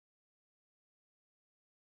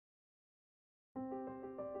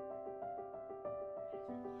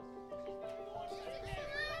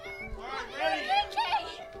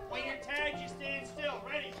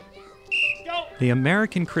The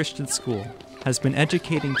American Christian School has been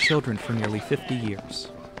educating children for nearly 50 years.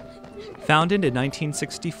 Founded in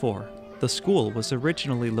 1964, the school was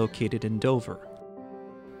originally located in Dover,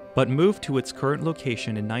 but moved to its current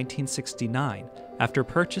location in 1969 after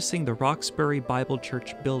purchasing the Roxbury Bible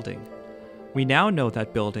Church building. We now know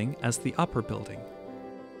that building as the Upper Building.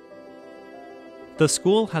 The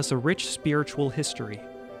school has a rich spiritual history.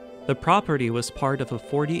 The property was part of a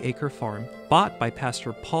 40-acre farm bought by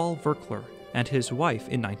Pastor Paul Verkler and his wife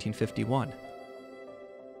in 1951.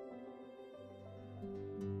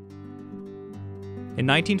 In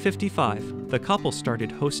 1955, the couple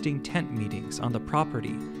started hosting tent meetings on the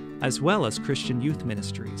property, as well as Christian youth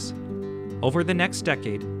ministries. Over the next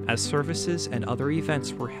decade, as services and other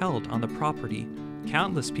events were held on the property,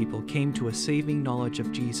 countless people came to a saving knowledge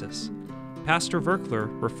of Jesus. Pastor Verkler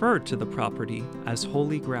referred to the property as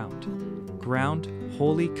holy ground, ground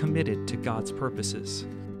wholly committed to God's purposes.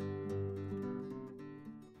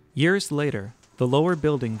 Years later, the lower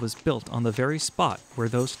building was built on the very spot where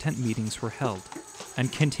those tent meetings were held,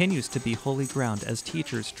 and continues to be holy ground as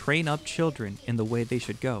teachers train up children in the way they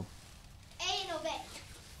should go.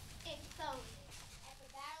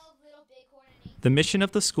 The mission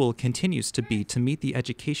of the school continues to be to meet the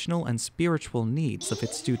educational and spiritual needs of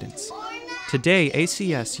its students. Today,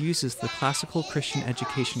 ACS uses the classical Christian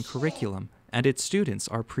education curriculum, and its students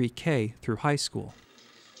are pre-K through high school.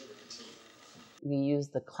 We use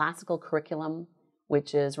the classical curriculum,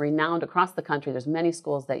 which is renowned across the country. There's many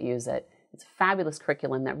schools that use it. It's a fabulous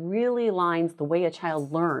curriculum that really aligns the way a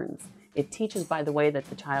child learns. It teaches by the way that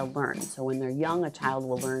the child learns. So when they're young, a child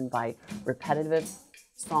will learn by repetitive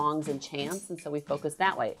songs and chants, and so we focus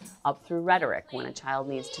that way, up through rhetoric, when a child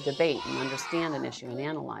needs to debate and understand an issue and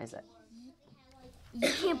analyze it. You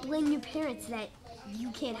can't blame your parents that you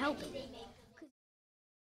can't help it.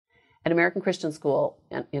 At American Christian School,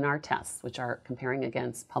 in our tests, which are comparing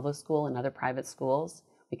against public school and other private schools,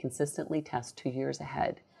 we consistently test 2 years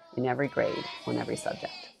ahead in every grade on every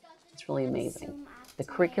subject. It's really amazing. The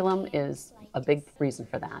curriculum is a big reason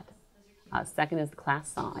for that. Second is the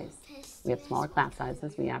class size. We have smaller class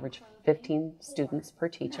sizes. We average 15 students per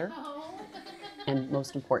teacher. And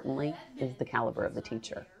most importantly is the caliber of the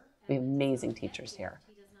teacher. We have amazing teachers here.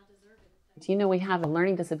 Do you know we have a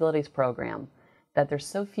learning disabilities program that there's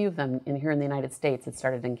so few of them here in the United States, it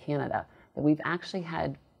started in Canada, that we've actually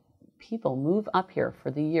had people move up here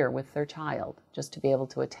for the year with their child just to be able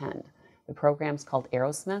to attend. The program's called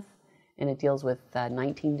aSBproduction, and it deals with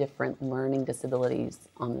 19 different learning disabilities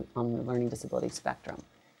on the learning disability spectrum.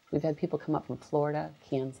 We've had people come up from Florida,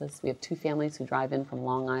 Kansas. We have 2 families who drive in from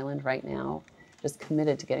Long Island right now, just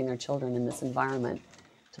committed to getting their children in this environment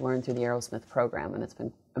to learn through the aSBproduction program, and it's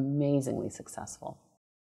been amazingly successful.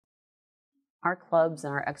 Our clubs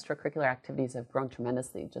and our extracurricular activities have grown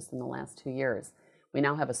tremendously just in the last 2 years. We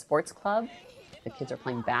now have a sports club. The kids are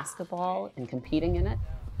playing basketball and competing in it,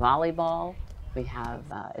 volleyball. We have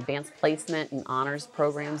advanced placement and honors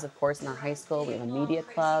programs, of course, in our high school. We have a media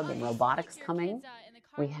club and robotics coming.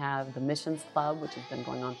 We have the missions club, which has been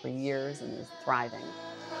going on for years and is thriving.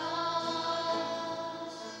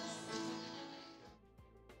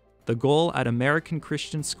 The goal at American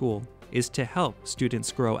Christian School is to help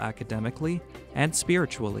students grow academically and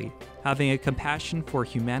spiritually, having a compassion for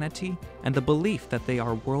humanity and the belief that they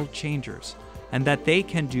are world changers and that they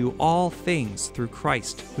can do all things through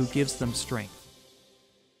Christ who gives them strength.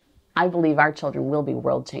 I believe our children will be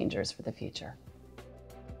world changers for the future.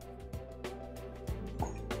 I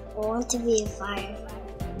want to be a firefighter.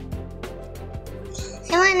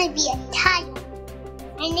 I want to be a tiger.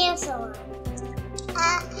 I also want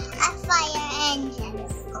a fire engine.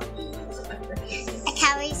 A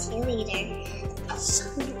cavalry cheerleader.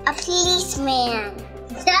 A policeman.